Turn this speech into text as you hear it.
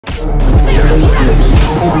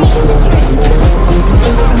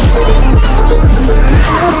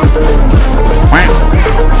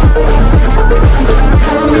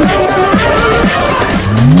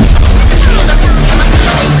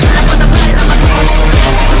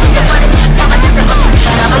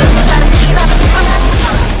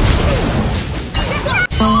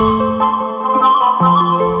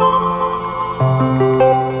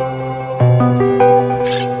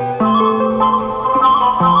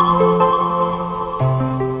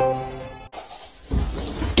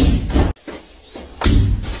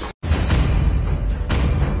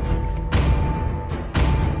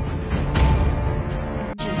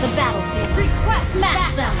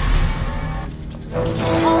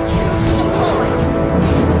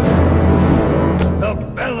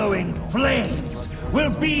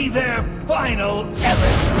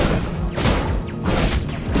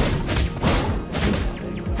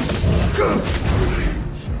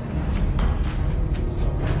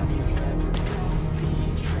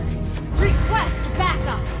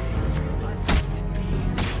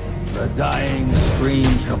The dying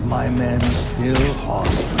screams of my men still haunt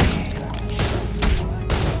me.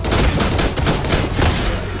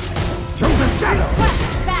 Through the shadow!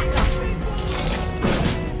 Request backup!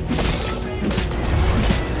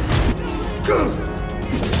 Good!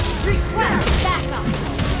 Request backup!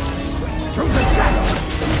 Through the shadow!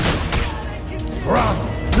 From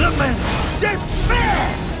lament,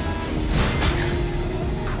 despair!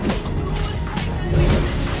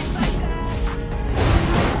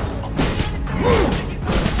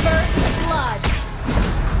 First blood!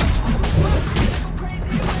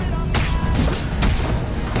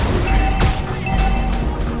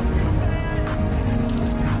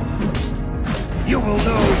 You will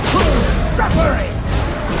know true suffering!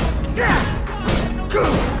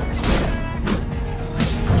 Good!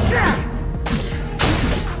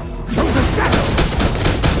 Through the shadow!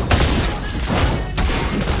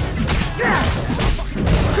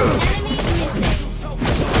 Good! Enemy missing!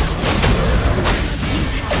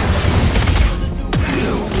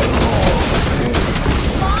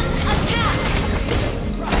 Launch attack!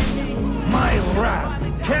 My wrath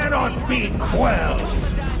cannot be quelled!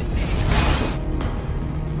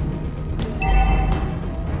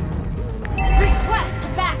 Request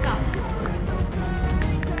backup!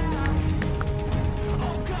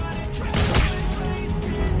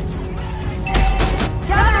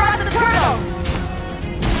 Gather at the turtle!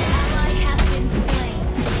 Ally has been slain.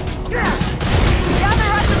 Gather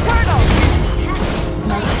at the turtle! Enemy has been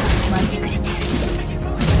slain.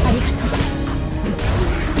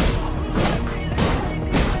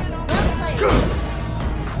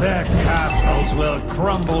 Their castles will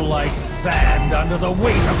crumble like sand under the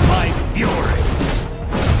weight of my fury!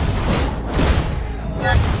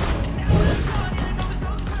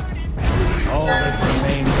 All that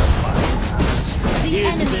remains of my past The is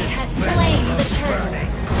enemy this has vessel slain the of turtle. burning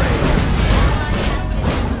Ally has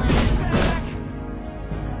been slain.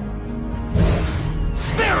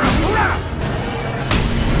 Spear of wrath!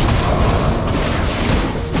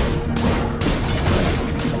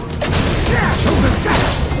 To the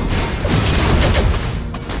shadow!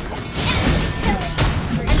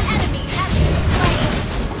 An enemy has been slain.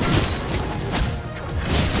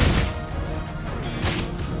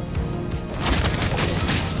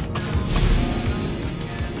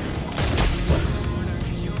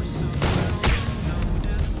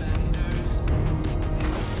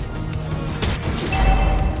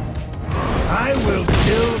 I will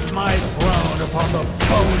build my throne upon the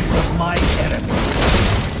bones of my enemies.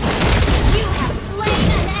 You have slain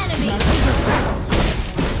an enemy.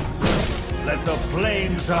 Let the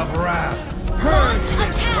flames of wrath purge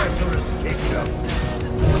this Attack! treacherous kingdom.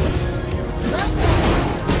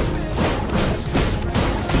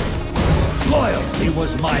 Loyalty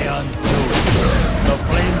was my undoing. The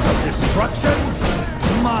flames of destruction,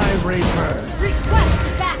 my rebirth. Request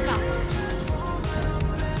backup.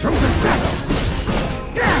 Through the shadow.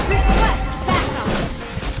 Request backup.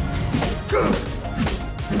 Good.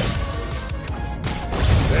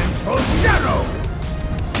 Vengeful shadow.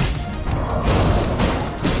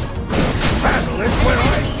 Battle is where I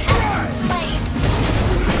thrive. Slain.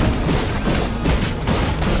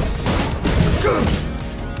 Good.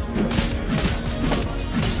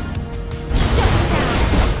 Shut down.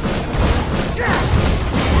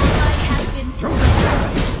 Ally has been Through slain. the shadow.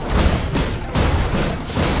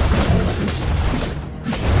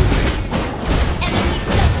 Enemy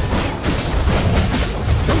double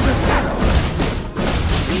Through the shadow.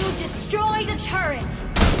 kill. You destroyed a turret.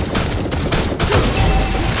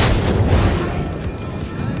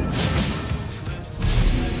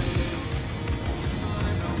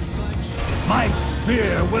 My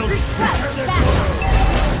spear will shatter this back. world!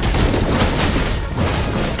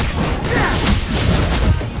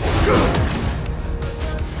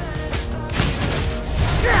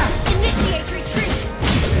 Initiate retreat!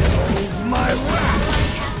 Behold my wrath! Ally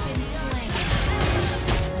has been slain.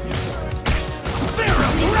 Fear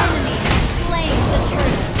of The wrath! enemy has slain the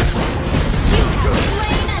turret. You have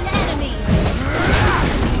slain an enemy!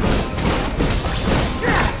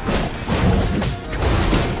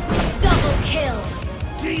 Double kill!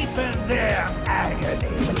 Deepen their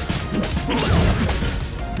agony!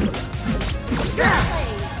 Play.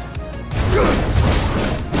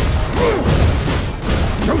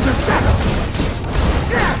 To the shadow!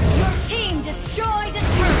 Your team destroyed a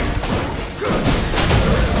turret!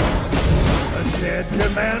 The dead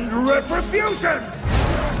demand retribution!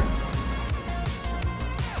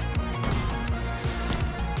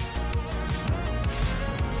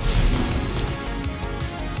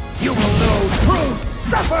 You will know true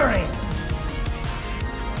suffering!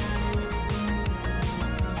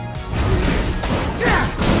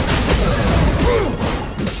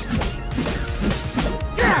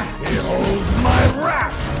 Behold my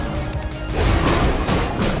wrath!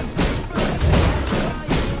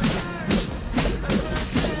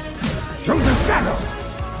 To the shadow!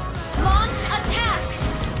 Launch attack!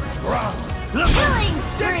 From the Killing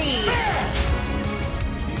spree!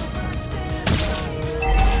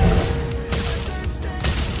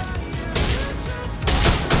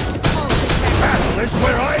 Ult is ready. battle is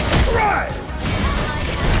where I thrive! Ally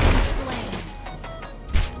has been slain.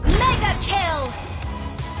 Mega kill!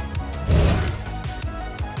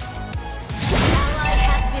 Ally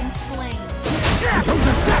has been slain. To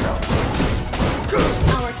the shadow!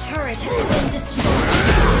 Our turret has been destroyed.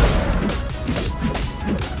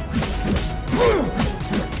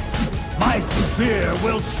 My spear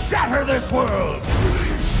will shatter this world!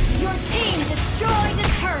 Your team destroyed a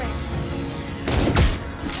turret.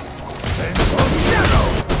 Then to shadow!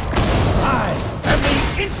 I am the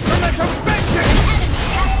instrument of vengeance! Enemy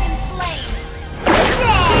has been slain.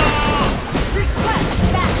 Request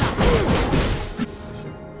backup.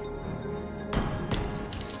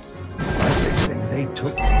 Everything they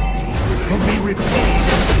took from me will be repaid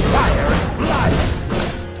in fire and blood!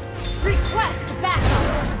 Request backup.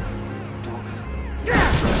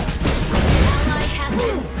 Ally has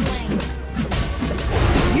been slain.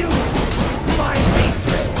 You, my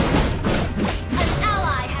hatred! An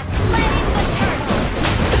ally has slain the turtle.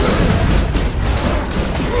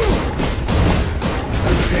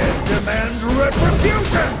 The dead demand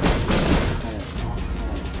retribution!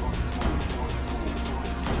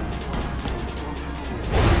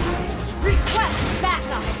 Request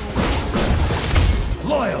backup.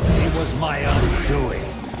 Loyalty was my undoing.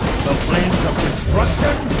 The flames of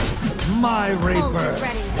destruction, my Ult is rebirth.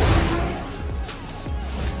 ready.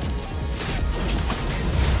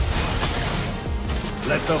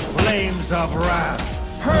 Let the flames of wrath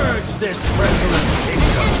purge this treacherous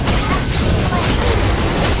kingdom.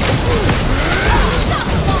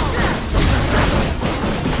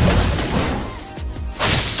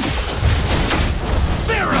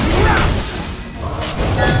 Fear of wrath!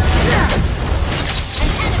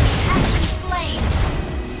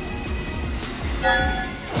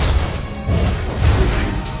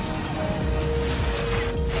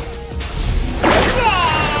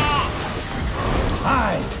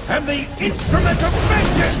 I am the instrument of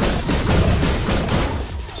vengeance!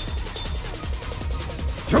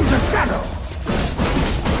 To the shadow!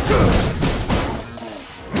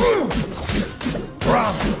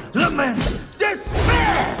 From lament,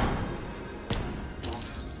 despair!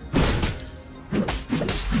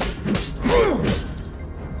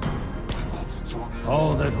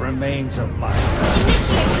 All that remains of my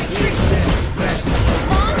Initiate retreat!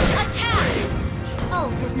 Launch attack!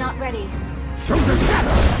 Ult is not ready. to the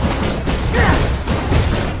shadow!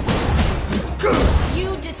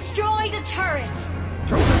 You destroyed a turret!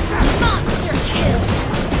 To the shadow! Monster kill!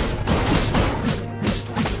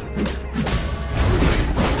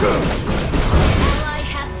 Ally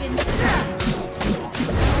has been slain.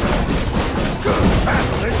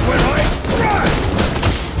 Battle is when I thrive!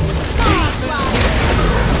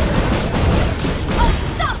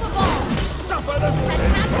 Unstoppable! Suffer the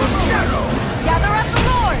Attack the shadow! Gather up the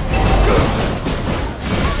Lord!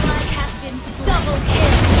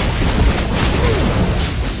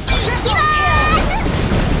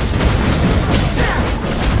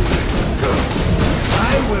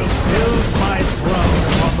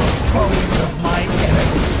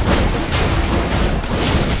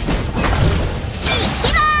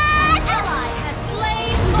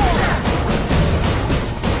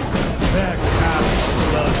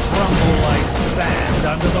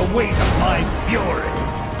 under the weight of my fury.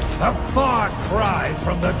 A far cry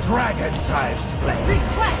from the dragons I've slain.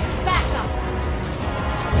 Request backup!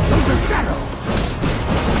 To the shadow!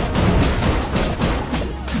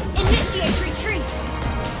 Initiate retreat!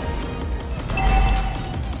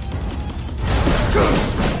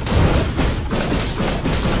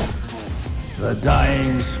 The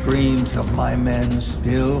dying screams of my men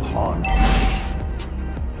still haunt me.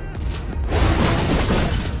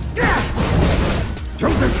 To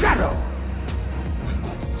the shadow!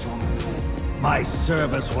 My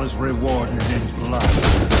service was rewarded in blood,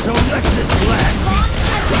 so let this land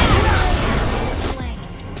Slain.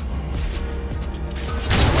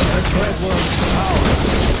 the Dreadworm's power.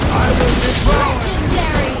 I will devour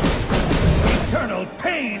Legendary! eternal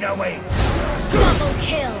pain awaits. Double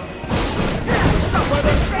kill! Suffer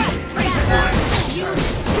the Request backup! You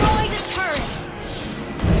destroy the turret!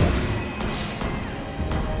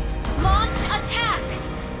 Launch attack!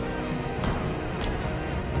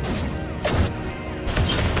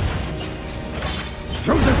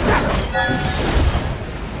 to the shadow!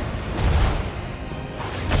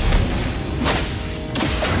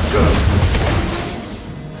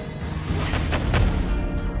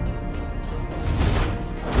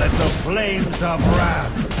 Let the flames of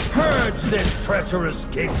wrath purge this treacherous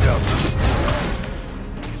kingdom.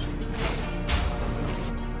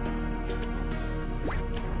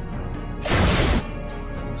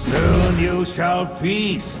 Soon you shall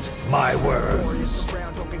feast, my words.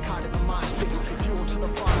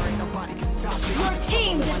 Your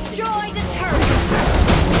team destroyed a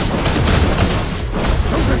turret!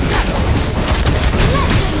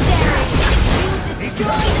 Legendary! You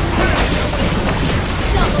destroyed a turret!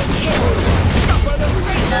 Double kill! Suffer the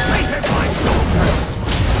fate of my soldiers!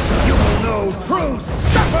 You will know true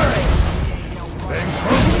suffering! Then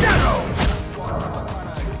true shadow!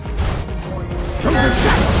 To the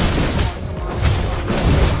shadow!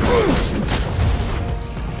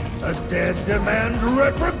 The dead demand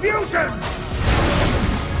retribution!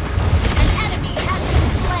 An enemy has been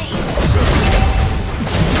slain!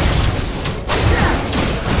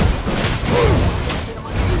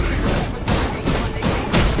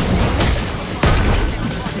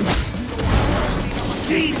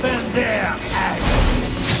 Deepen their agony!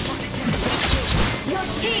 Your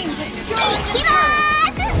team destroyed the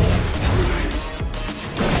turret!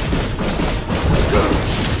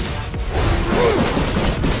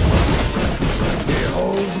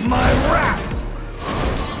 Behold my wrath!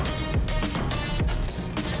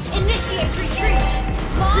 Initiate retreat!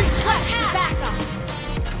 Launch attack! Backup!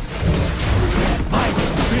 My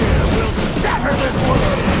spear will shatter this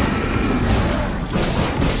world!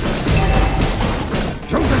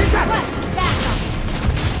 To the shadow! Request backup!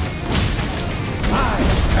 I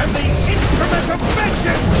am the instrument of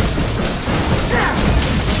vengeance!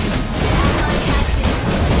 Ally has been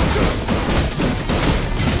slain!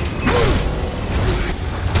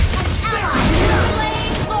 An ally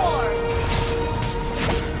slain Lord!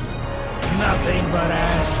 Nothing but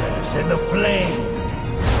ashes in the flame!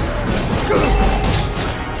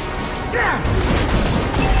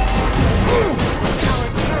 Our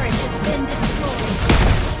turret has been destroyed!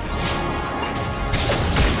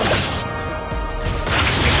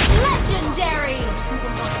 Legendary!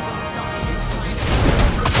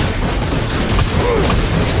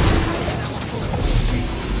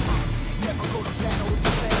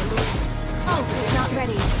 Oh, not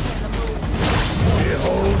ready.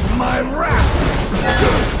 Behold my wrath!